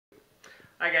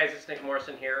Hi guys, it's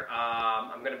Morrison here.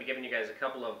 I'm going to be giving you guys a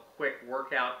couple of quick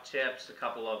workout tips, a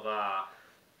couple of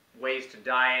ways to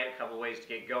diet, a couple of ways to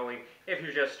get going if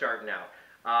you're just starting out.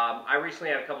 I recently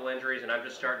had a couple injuries and I'm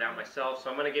just starting out myself, so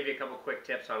I'm going to give you a couple quick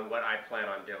tips on what I plan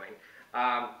on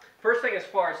doing. First thing, as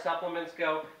far as supplements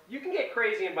go, you can get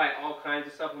crazy and buy all kinds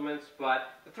of supplements,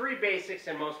 but the three basics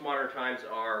in most modern times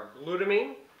are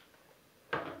glutamine,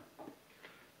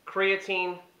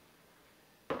 creatine,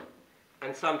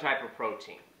 and some type of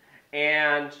protein.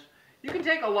 And you can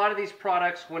take a lot of these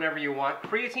products whenever you want.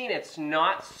 Creatine, it's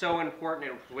not so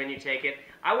important when you take it.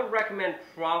 I would recommend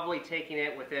probably taking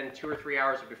it within 2 or 3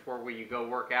 hours before you go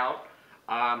work out.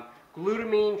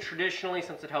 Glutamine, traditionally,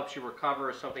 since it helps you recover,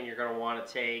 is something you're going to want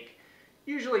to take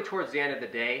usually towards the end of the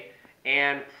day.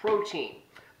 And protein.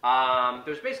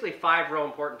 There's basically 5 real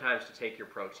important times to take your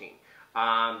protein.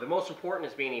 The most important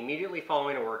is being immediately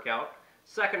following a workout.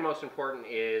 Second most important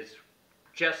is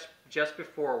just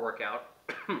before a workout.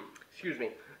 Excuse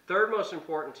me. Third most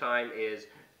important time is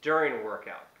during a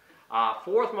workout.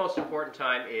 Fourth most important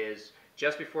time is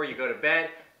just before you go to bed.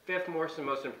 Fifth most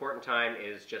important time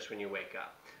is just when you wake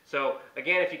up. So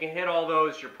again, if you can hit all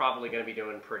those, you're probably going to be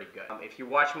doing pretty good. If you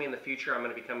watch me in the future, I'm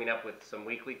going to be coming up with some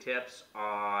weekly tips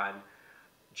on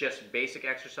just basic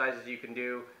exercises you can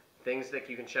do, things that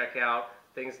you can check out,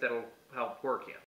 things that'll help work you.